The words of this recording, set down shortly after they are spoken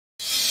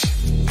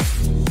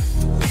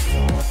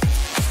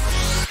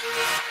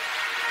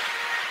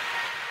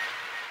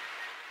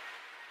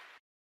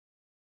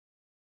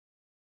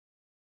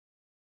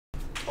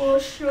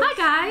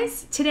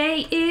guys,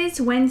 today is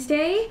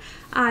Wednesday.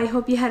 I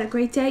hope you had a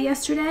great day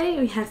yesterday.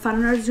 We had fun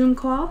on our Zoom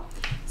call.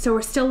 So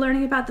we're still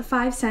learning about the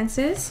five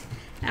senses.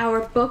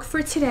 Our book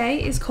for today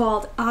is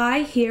called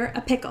I Hear a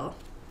Pickle.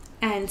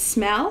 And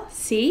smell,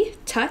 see,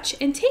 touch,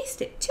 and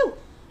taste it too.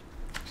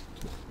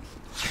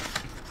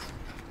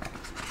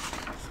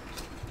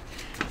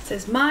 It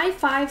says my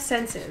five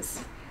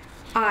senses.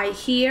 I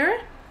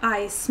hear,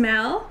 I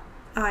smell,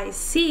 I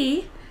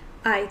see,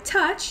 I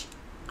touch,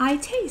 I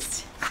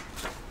taste.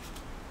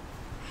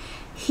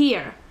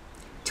 Hear.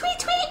 Tweet,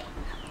 tweet.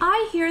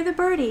 I hear the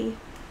birdie.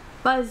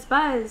 Buzz,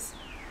 buzz.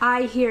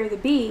 I hear the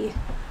bee.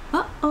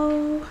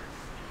 Uh-oh.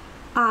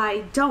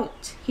 I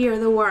don't hear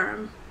the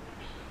worm.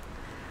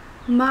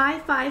 My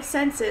five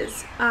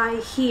senses. I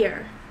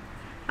hear.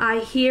 I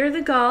hear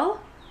the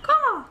gull.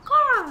 Caw,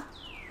 caw.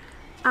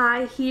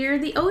 I hear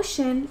the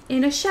ocean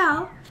in a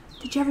shell.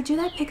 Did you ever do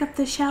that? Pick up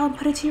the shell and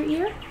put it to your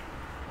ear?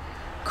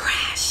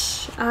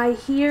 Crash. I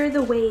hear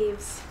the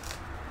waves.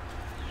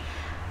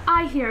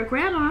 I hear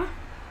Grandma.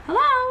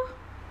 Hello.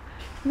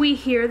 We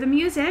hear the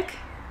music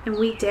and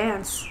we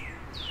dance.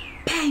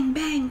 Bang,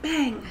 bang,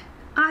 bang.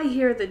 I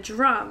hear the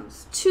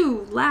drums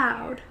too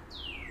loud.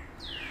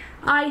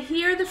 I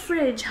hear the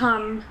fridge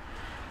hum.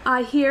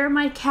 I hear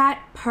my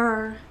cat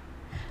purr.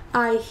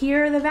 I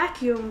hear the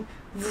vacuum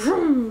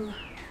vroom.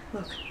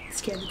 Look, it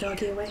scared the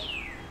doggy away.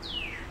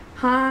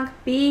 Honk,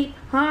 beep,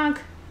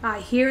 honk.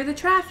 I hear the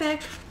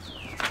traffic.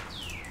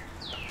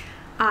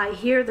 I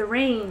hear the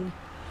rain.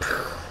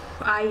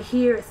 I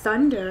hear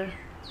thunder.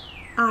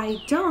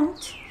 I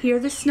don't hear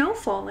the snow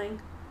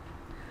falling.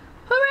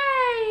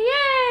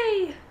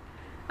 Hooray! Yay!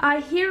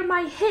 I hear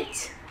my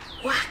hit.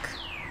 Whack!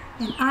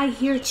 And I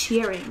hear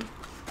cheering.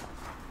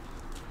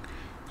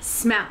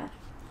 Smell.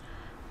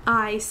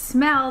 I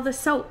smell the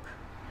soap.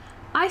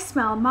 I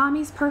smell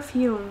Mommy's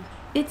perfume.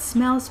 It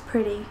smells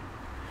pretty.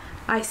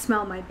 I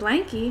smell my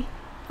blankie.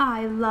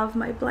 I love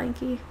my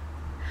blankie.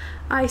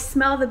 I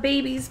smell the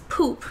baby's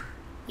poop.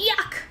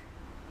 Yuck!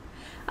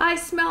 I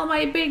smell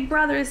my big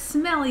brother's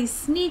smelly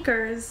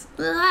sneakers.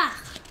 Ugh.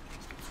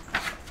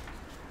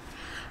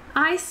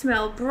 I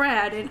smell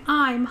bread and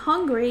I'm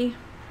hungry.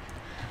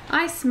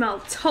 I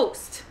smell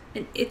toast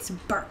and it's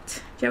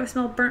burnt. Do you ever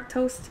smell burnt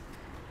toast?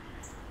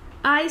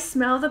 I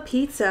smell the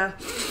pizza.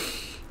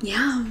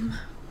 Yum.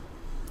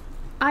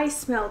 I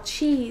smell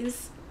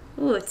cheese.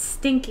 Ooh, it's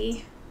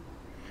stinky.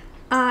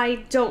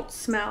 I don't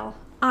smell.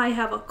 I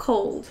have a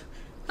cold.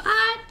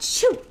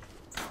 Achoo!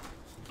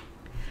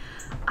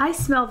 I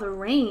smell the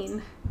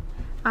rain.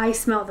 I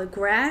smell the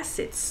grass.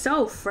 It's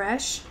so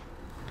fresh.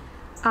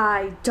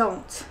 I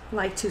don't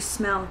like to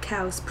smell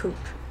cow's poop.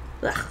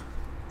 Ugh.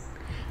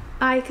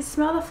 I can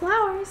smell the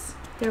flowers.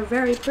 They're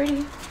very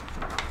pretty.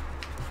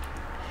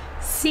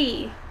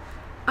 See.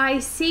 I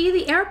see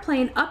the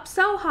airplane up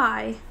so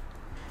high.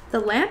 The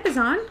lamp is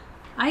on.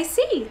 I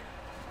see.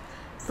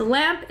 The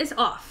lamp is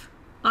off.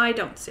 I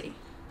don't see.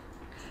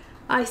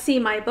 I see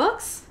my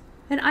books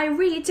and I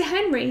read to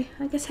Henry.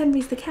 I guess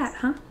Henry's the cat,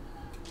 huh?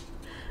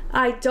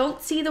 I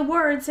don't see the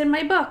words in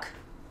my book.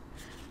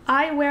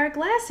 I wear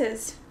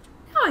glasses.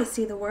 Now I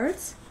see the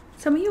words.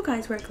 Some of you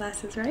guys wear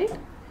glasses, right?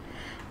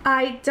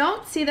 I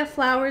don't see the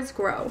flowers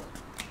grow.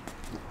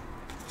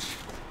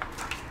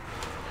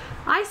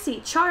 I see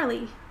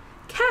Charlie.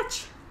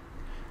 Catch.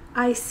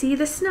 I see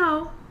the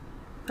snow,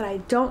 but I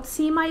don't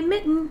see my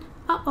mitten.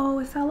 Uh-oh,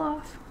 it fell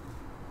off.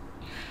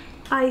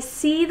 I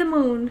see the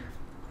moon,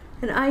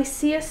 and I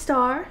see a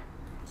star.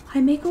 I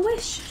make a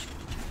wish.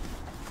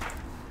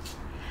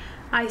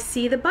 I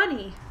see the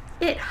bunny.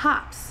 It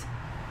hops.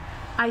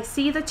 I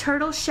see the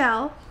turtle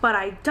shell, but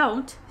I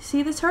don't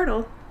see the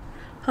turtle.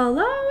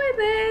 Hello in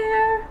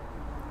there.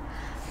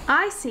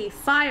 I see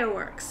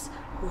fireworks.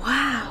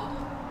 Wow.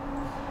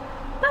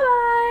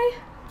 Bye-bye.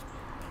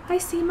 I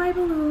see my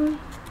balloon.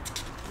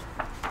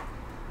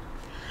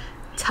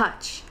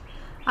 Touch.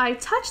 I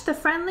touch the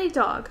friendly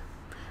dog.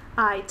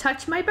 I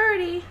touch my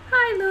birdie.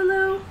 Hi,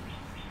 Lulu.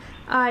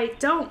 I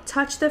don't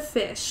touch the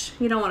fish.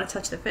 You don't want to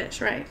touch the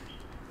fish, right?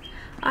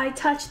 I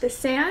touch the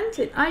sand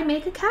and I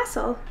make a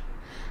castle.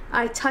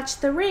 I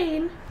touch the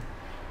rain.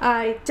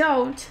 I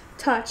don't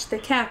touch the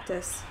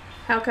cactus.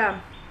 How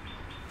come?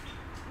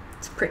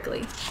 It's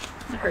prickly.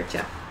 It hurt you.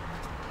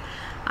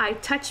 I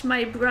touch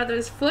my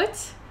brother's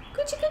foot.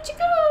 Coochie coochie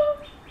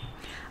coo.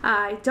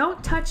 I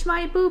don't touch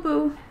my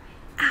boo-boo.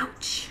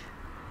 Ouch.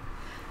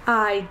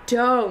 I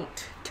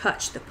don't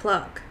touch the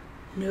plug.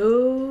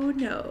 No,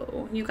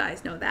 no. You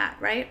guys know that,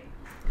 right?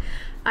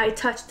 I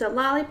touch the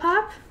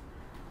lollipop.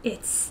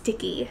 It's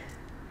sticky.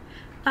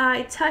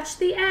 I touch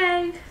the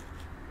egg.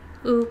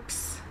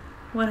 Oops.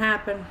 What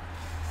happened?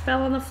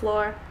 Fell on the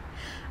floor.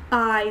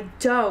 I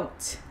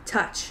don't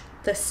touch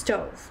the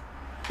stove.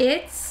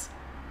 It's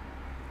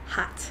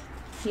hot.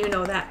 You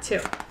know that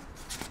too.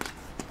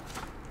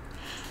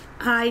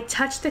 I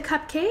touch the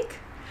cupcake.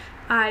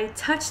 I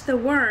touch the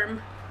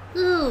worm.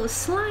 Ooh,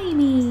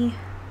 slimy.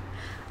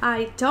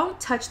 I don't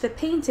touch the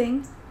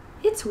painting.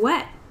 It's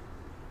wet.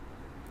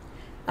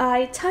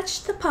 I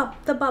touch the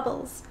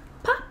bubbles.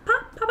 Pop,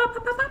 pop, pop, pop,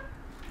 pop, pop.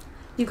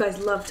 You guys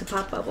love to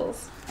pop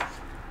bubbles.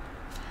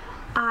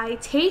 I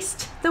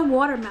taste the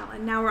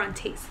watermelon. Now we're on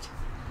taste.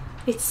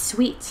 It's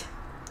sweet.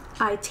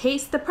 I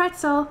taste the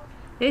pretzel.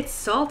 It's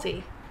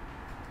salty.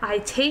 I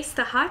taste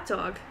the hot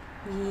dog.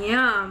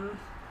 Yum.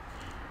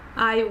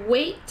 I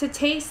wait to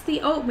taste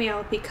the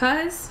oatmeal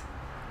because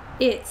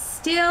it's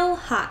still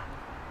hot.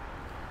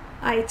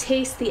 I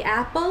taste the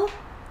apple.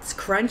 It's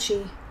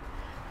crunchy.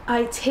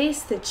 I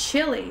taste the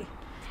chili.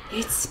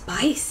 It's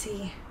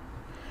spicy.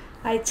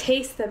 I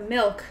taste the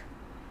milk.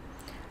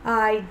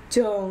 I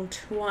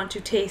don't want to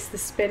taste the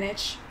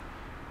spinach.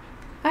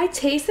 I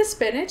taste the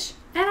spinach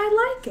and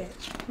I like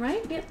it,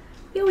 right?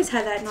 We always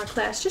had that in our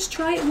class. Just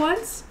try it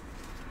once.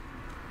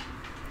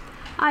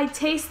 I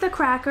taste the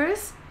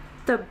crackers.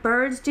 The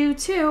birds do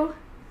too.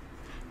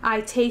 I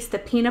taste the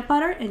peanut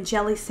butter and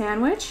jelly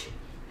sandwich.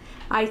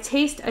 I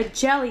taste a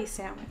jelly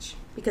sandwich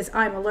because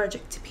I'm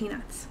allergic to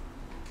peanuts.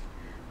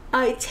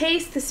 I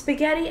taste the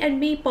spaghetti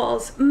and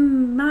meatballs.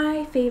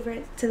 My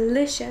favorite.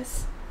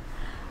 Delicious.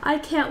 I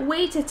can't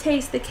wait to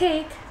taste the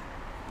cake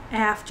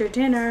after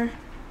dinner.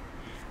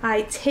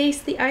 I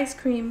taste the ice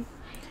cream.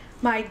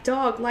 My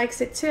dog likes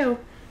it too.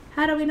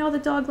 How do we know the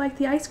dog liked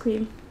the ice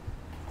cream?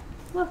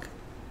 Look,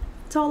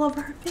 it's all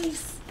over her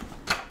face.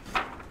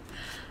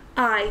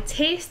 I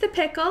taste the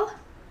pickle.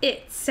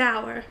 It's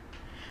sour.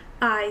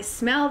 I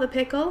smell the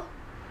pickle.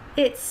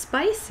 It's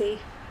spicy.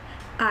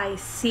 I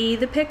see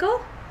the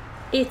pickle.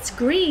 It's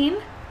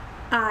green.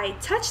 I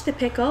touch the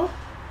pickle.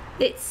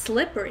 It's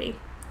slippery.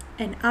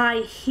 And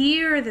I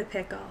hear the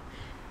pickle.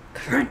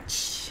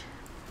 Crunch.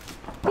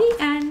 The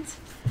end.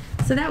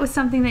 So that was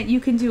something that you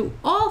can do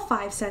all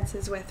 5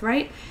 senses with,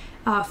 right?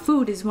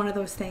 Food is one of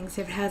those things.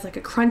 If it has like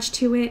a crunch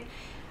to it,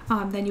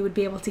 then you would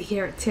be able to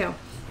hear it too.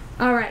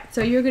 All right,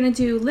 so you're gonna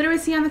do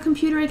literacy on the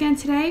computer again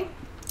today.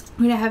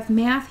 We're gonna have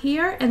math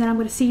here, and then I'm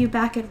gonna see you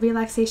back at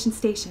relaxation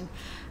station.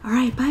 All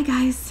right, bye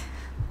guys.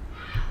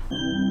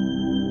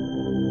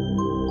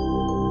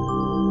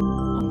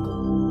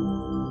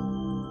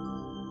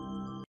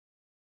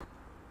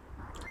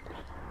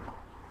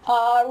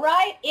 All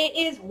right, it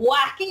is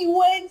Wacky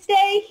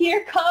Wednesday.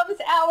 Here comes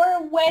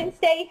our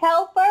Wednesday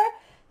helper.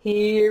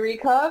 Here he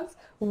comes.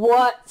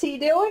 What's he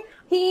doing?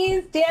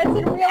 He's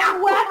dancing really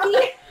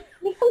wacky.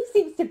 He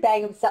seems to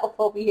bang himself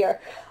over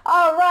here.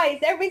 All right,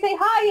 so everybody say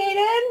hi,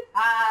 Aiden.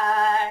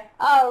 Hi.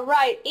 All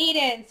right,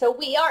 Aiden. So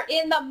we are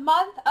in the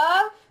month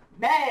of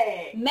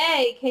May.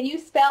 May. Can you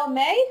spell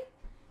May?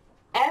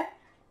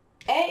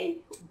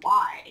 M-A-Y.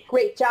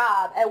 Great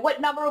job. And what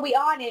number are we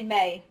on in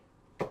May?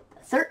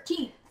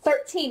 13.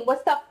 13.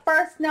 What's the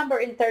first number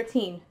in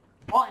 13?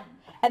 1.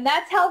 And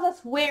that tells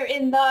us we're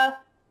in the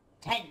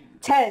 10.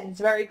 tens.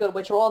 Very good,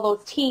 which are all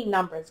those teen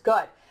numbers.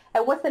 Good.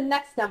 And what's the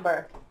next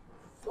number?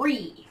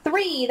 3.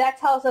 3. That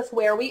tells us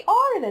where we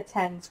are in the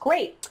tens.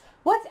 Great.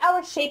 What's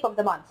our shape of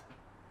the month?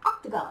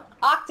 Octagon.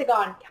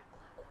 Octagon.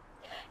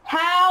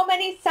 How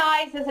many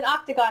sides does an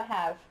octagon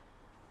have?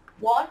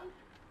 1,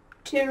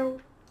 2,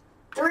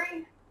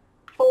 3,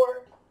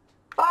 4,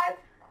 5,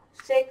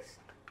 6,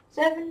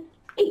 7,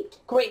 8.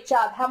 Great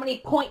job. How many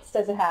points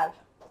does it have?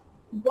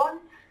 1,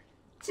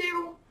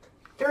 2,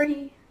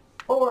 3,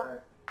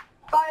 4,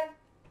 5,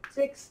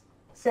 6,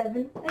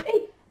 7, and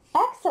 8.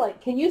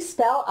 Excellent. Can you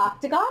spell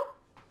octagon?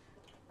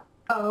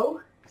 O-C-T-A-G-O-N.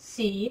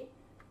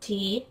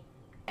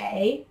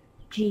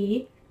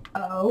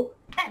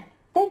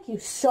 Thank you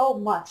so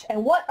much.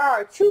 And what are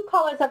our 2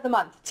 colors of the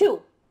month? 2.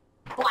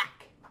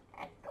 Black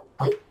and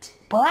white.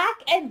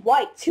 Black and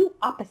white. 2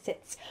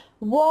 opposites.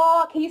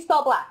 Whoa. Can you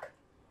spell black?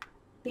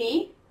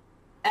 B-L-A-C-K.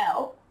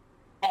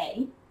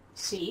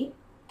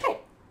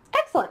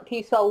 Excellent. Can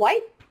you spell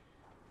white?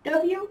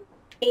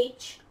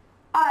 W-H-I-T-E.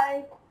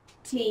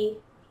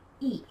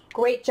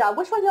 Great job.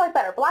 Which one do you like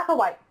better, black or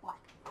white? Black.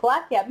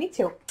 Black? Yeah, me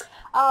too.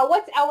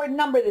 What's our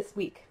number this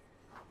week?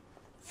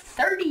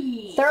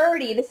 30.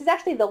 30. This is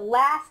actually the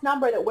last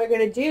number that we're going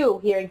to do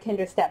here in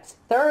Kindersteps.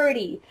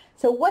 30.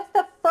 So what's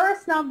the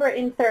first number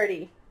in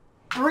 30?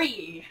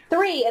 3.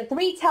 3. And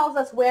 3 tells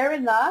us we're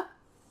in the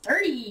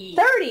 30.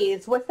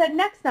 30s. What's the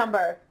next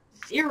number?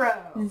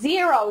 0.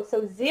 0.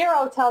 So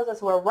 0 tells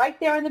us we're right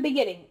there in the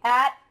beginning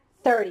at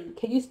 30.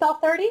 Can you spell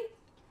 30?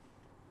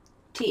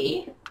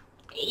 T-H-I-R-T-Y.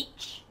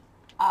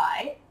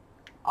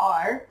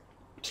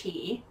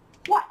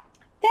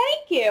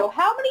 Thank you.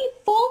 How many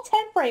full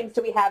 10 frames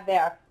do we have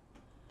there?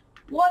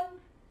 1,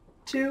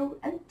 2,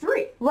 and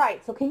 3.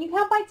 Right. So can you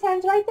count by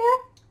 10s right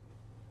there?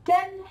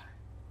 10,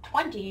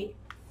 20,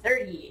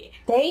 30.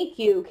 Thank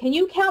you. Can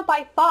you count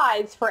by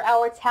 5s for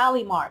our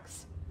tally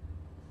marks?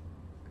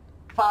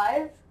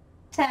 5,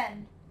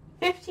 10,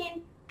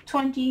 15,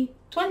 20,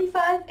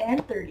 25,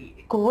 and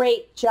 30.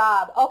 Great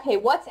job. Okay,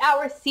 what's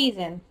our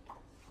season?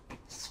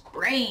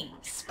 Spring.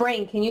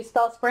 Spring. Can you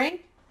spell spring?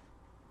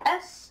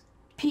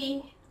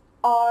 S-P-R-I-N-G.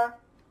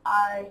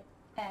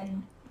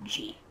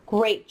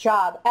 Great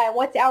job. And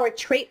what's our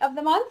trait of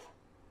the month?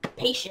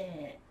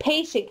 Patient.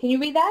 Patient. Can you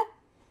read that?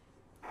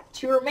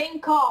 To remain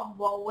calm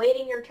while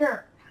waiting your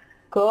turn.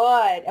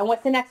 Good. And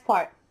what's the next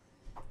part?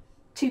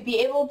 to be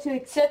able to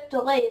accept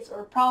delays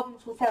or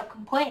problems without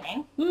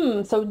complaining.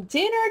 So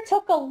dinner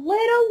took a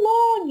little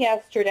long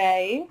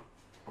yesterday.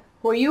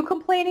 Were you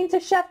complaining to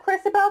Chef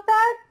Chris about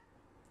that?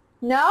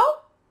 No?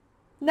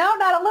 No,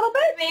 not a little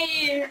bit?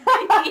 Maybe.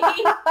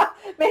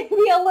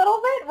 Maybe a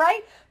little bit,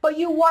 right? But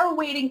you were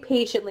waiting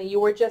patiently. You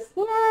were just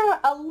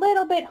a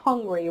little bit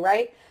hungry,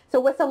 right? So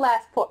what's the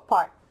last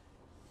part?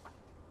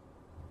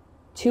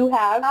 To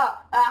have...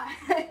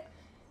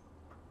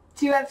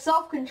 To have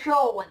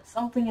self-control when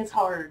something is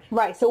hard.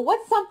 Right. So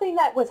what's something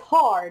that was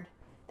hard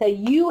that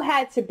you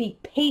had to be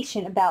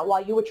patient about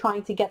while you were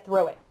trying to get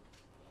through it?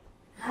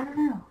 I don't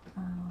know.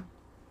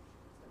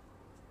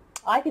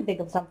 I can think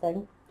of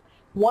something.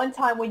 One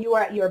time when you were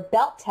at your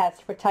belt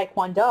test for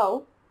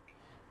Taekwondo,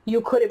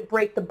 you couldn't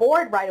break the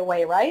board right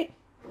away, right?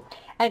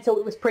 And so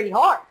it was pretty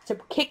hard to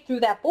kick through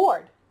that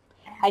board.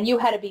 And you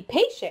had to be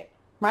patient,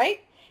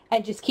 right?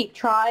 And just keep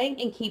trying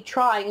and keep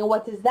trying. And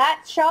what does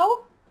that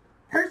show?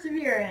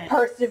 Perseverance.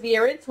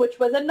 Perseverance, which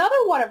was another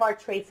one of our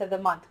traits of the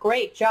month.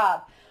 Great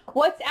job.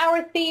 What's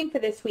our theme for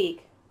this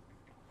week?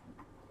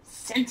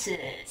 Senses.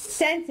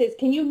 Senses.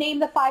 Can you name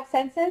the 5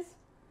 senses?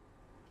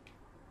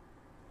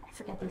 I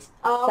forget these.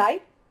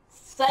 Sight?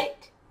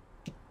 Sight,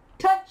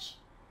 touch,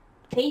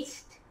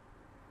 taste,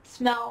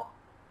 smell,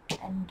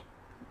 and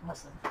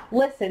listen.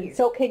 Listen. Hear.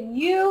 So can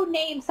you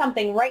name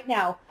something right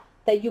now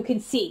that you can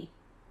see?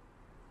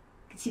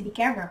 I can see the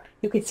camera.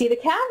 You can see the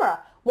camera.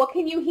 What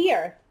can you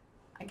hear?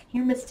 I can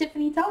hear Miss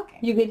Tiffany talking.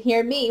 You can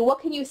hear me. What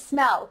can you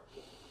smell?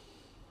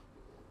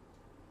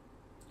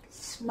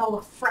 Smell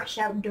the fresh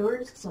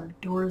outdoors because our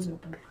door is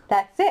open.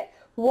 That's it.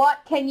 What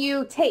can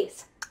you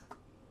taste?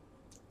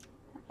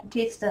 I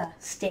taste a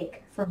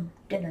steak from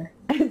dinner.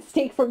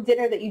 Steak from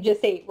dinner that you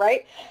just ate,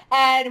 right?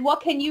 And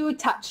what can you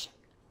touch?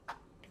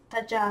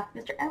 Touch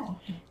Mr. L.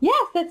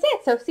 Yes, that's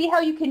it. So see how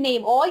you can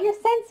name all your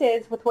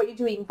senses with what you're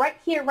doing right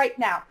here, right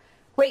now.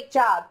 Great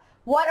job.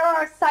 What are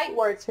our sight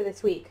words for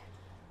this week?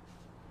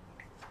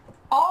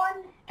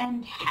 On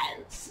and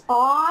has.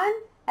 On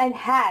and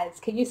has.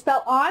 Can you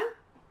spell on?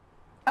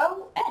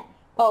 O-N.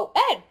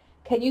 O-N.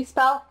 Can you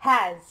spell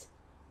has?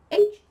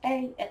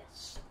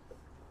 H-A-S.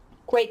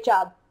 Great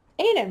job.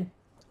 Aiden,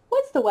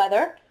 what's the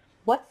weather?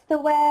 What's the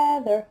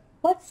weather?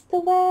 What's the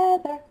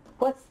weather?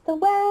 What's the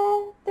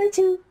weather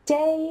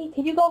today?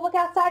 Can you go look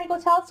outside and go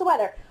tell us the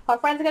weather? Our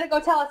friends are going to go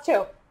tell us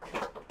too.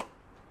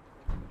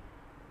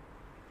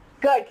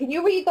 Good. Can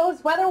you read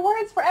those weather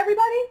words for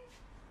everybody?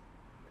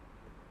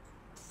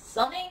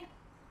 Sunny,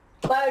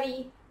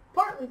 cloudy,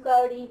 partly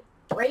cloudy,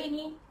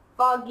 rainy,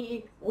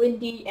 foggy,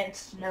 windy, and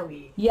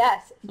snowy.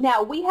 Yes.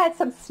 Now, we had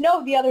some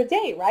snow the other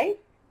day, right?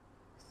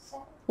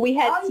 We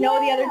had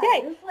snow the other day.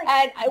 It was like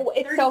And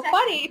it's 30 so seconds.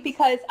 funny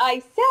because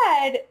I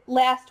said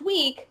last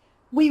week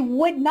we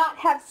would not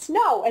have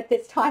snow at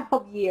this time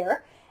of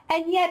year.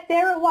 And yet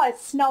there it was,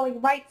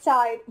 snowing right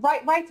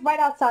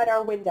outside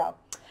our window.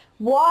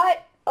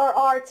 What are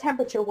our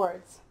temperature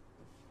words?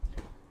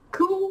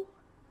 Cool,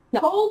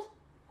 No. cold,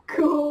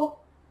 cool,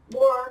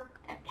 warm,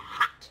 and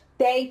hot.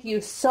 Thank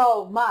you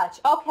so much.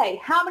 Okay,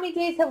 how many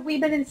days have we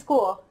been in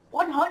school?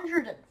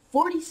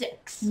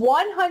 146.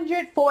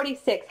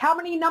 146. How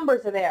many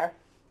numbers are there?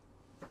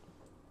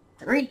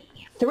 3.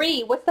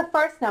 3. What's the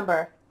first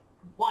number?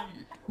 1.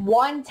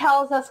 1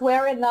 tells us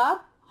we're in the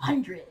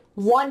 100.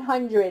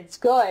 100s.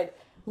 Good.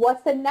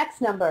 What's the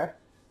next number?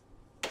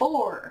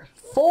 4.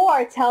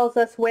 4 tells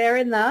us we're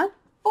in the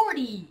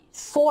 40s.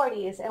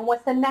 40s. And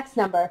what's the next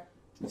number?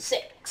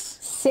 6.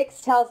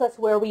 6 tells us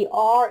where we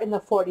are in the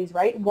 40s,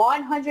 right?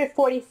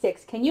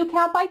 146. Can you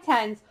count by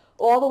tens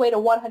all the way to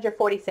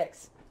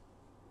 146?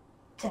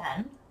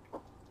 10,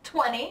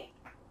 20,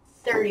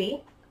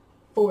 30,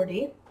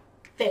 40,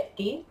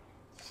 50,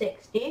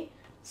 60,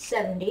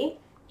 70,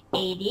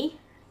 80,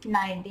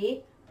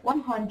 90,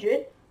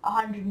 100,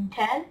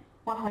 110,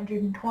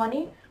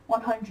 120,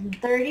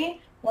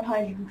 130,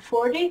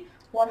 140,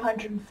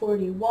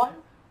 141,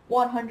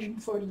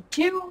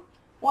 142,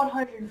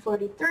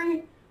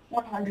 143,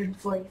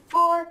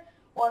 144,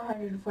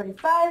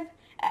 145,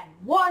 and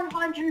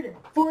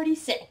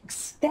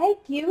 146. Thank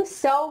you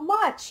so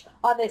much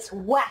on this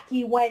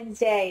wacky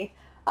Wednesday.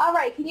 All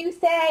right, can you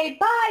say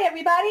bye,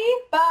 everybody?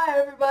 Bye,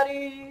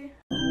 everybody.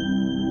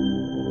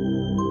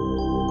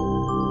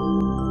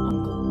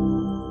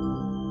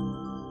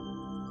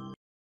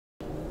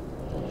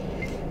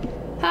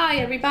 Hi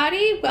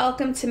everybody,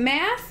 welcome to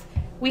math.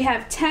 We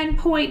have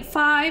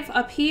 10.5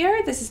 up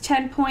here. This is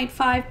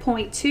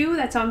 10.5.2.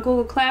 That's on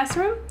Google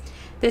Classroom.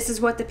 This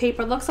is what the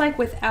paper looks like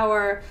with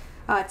our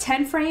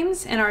 10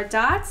 frames and our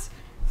dots.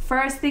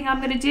 First thing I'm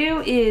going to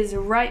do is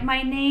write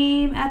my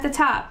name at the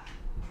top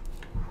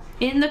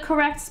in the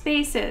correct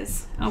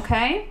spaces,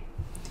 okay?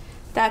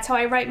 That's how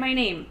I write my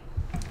name.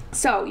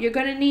 So you're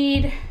going to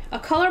need a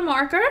color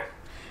marker.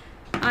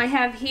 I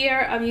have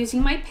here, I'm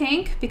using my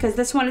pink because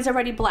this one is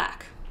already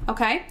black,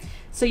 okay?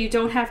 So you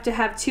don't have to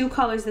have 2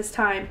 colors this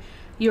time.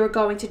 You're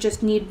going to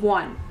just need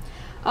 1.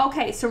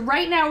 Okay, so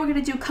right now we're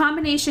going to do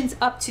combinations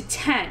up to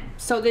 10.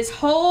 So this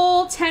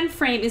whole 10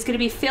 frame is going to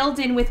be filled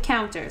in with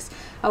counters,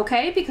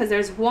 okay? Because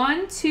there's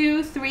 1,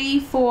 2, 3,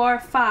 4,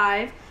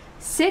 5,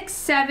 6,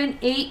 7,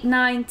 8,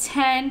 9,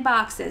 10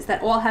 boxes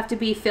that all have to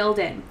be filled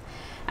in.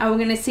 And we're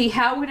going to see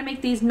how we're going to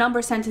make these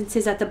number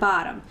sentences at the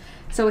bottom.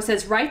 So it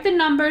says, write the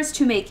numbers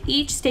to make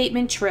each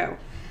statement true.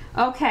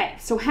 Okay,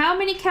 so how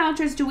many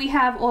counters do we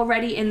have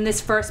already in this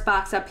first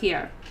box up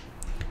here?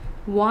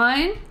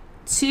 1,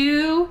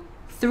 2,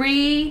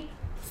 3,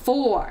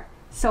 4.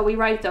 So we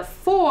write the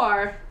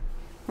 4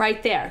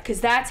 right there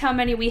because that's how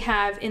many we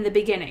have in the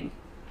beginning.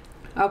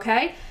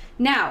 Okay,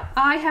 now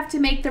I have to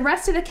make the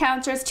rest of the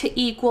counters to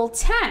equal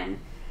 10.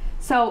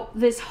 So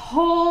this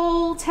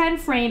whole 10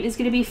 frame is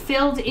going to be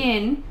filled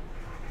in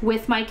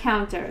with my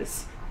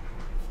counters.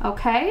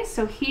 Okay,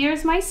 so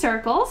here's my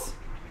circles.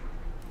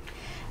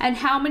 And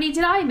how many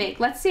did I make?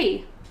 Let's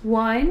see.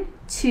 1,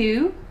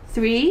 2,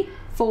 3,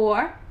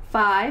 4,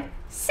 5,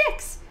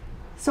 6.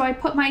 So I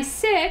put my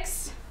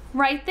 6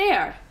 right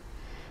there.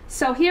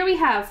 So here we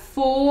have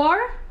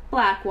 4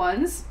 black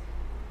ones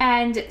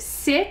and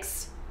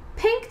 6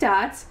 pink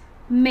dots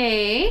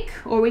make,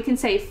 or we can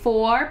say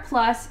 4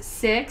 plus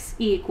 6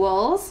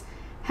 equals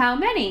how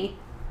many?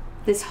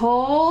 This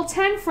whole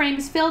 10 frame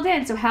is filled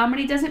in, so how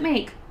many does it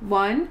make?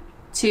 1,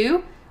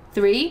 2,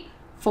 3,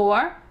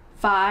 4,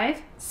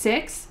 5,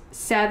 6,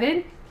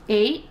 7,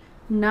 8,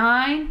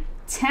 9,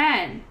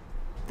 10.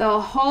 The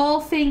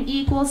whole thing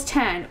equals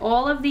 10.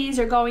 All of these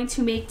are going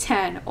to make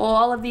 10.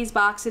 All of these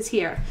boxes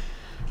here.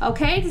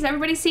 Okay, does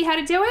everybody see how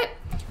to do it?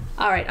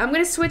 All right, I'm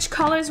going to switch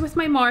colors with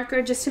my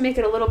marker just to make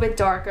it a little bit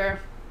darker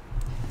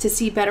to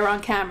see better on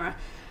camera.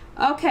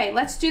 Okay,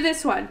 let's do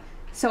this one.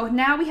 So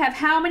now we have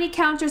how many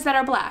counters that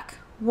are black?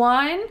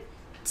 1,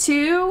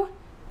 2,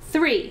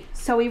 3.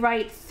 So we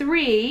write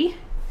 3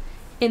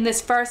 in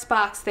this first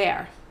box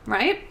there,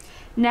 right?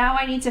 Now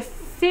I need to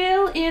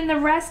fill in the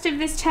rest of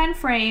this 10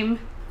 frame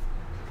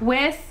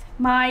with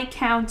my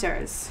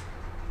counters.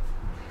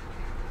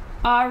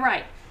 All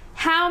right,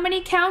 how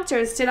many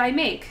counters did I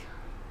make?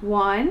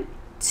 1,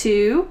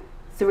 2,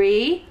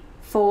 3,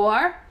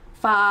 4,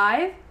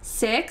 5,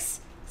 6,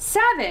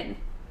 7.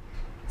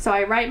 So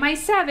I write my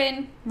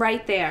 7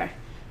 right there.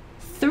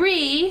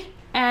 3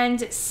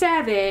 and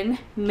 7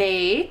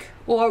 make,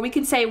 or we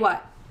can say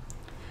what?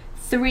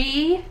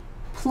 3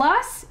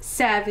 plus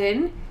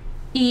 7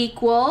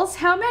 equals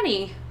how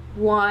many?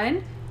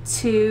 1,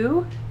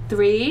 2,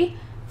 3,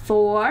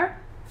 4,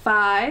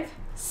 5,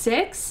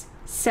 6,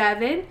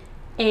 7,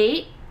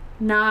 8,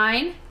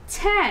 9,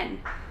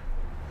 10.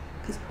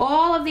 Because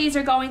all of these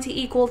are going to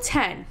equal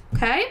 10,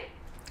 okay?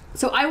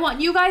 So I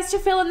want you guys to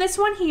fill in this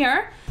one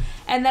here,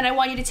 and then I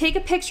want you to take a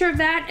picture of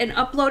that and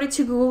upload it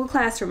to Google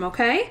Classroom,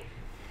 okay?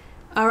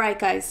 All right,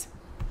 guys.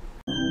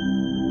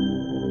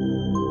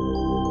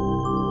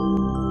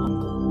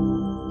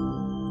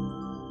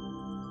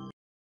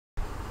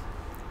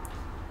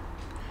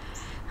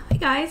 Hi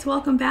guys,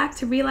 welcome back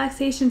to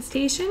Relaxation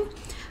Station.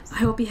 I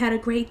hope you had a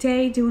great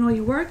day doing all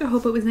your work. I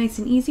hope it was nice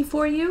and easy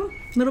for you.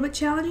 A little bit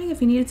challenging.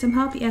 If you needed some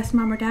help, you asked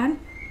Mom or Dad.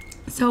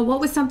 So what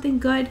was something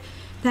good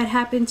that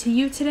happened to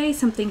you today?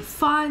 Something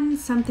fun,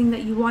 something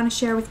that you want to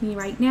share with me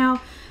right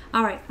now.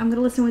 All right, I'm going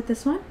to listen with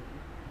this one.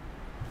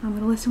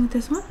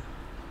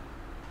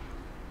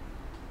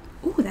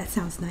 Ooh, that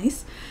sounds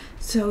nice.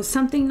 So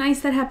something nice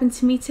that happened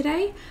to me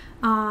today.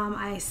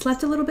 I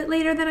slept a little bit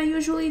later than I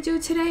usually do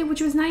today,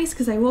 which was nice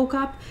because I woke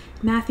up.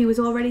 Matthew was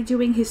already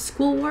doing his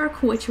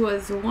schoolwork, which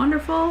was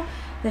wonderful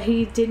that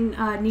he didn't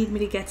need me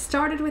to get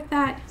started with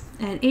that.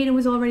 And Aiden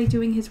was already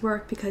doing his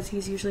work because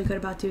he's usually good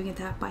about doing it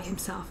that by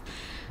himself.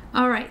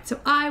 All right, so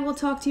I will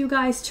talk to you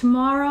guys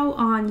tomorrow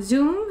on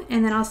Zoom,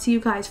 and then I'll see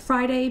you guys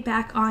Friday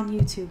back on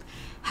YouTube.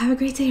 Have a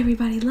great day,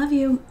 everybody. Love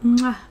you.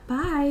 Mwah.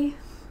 Bye.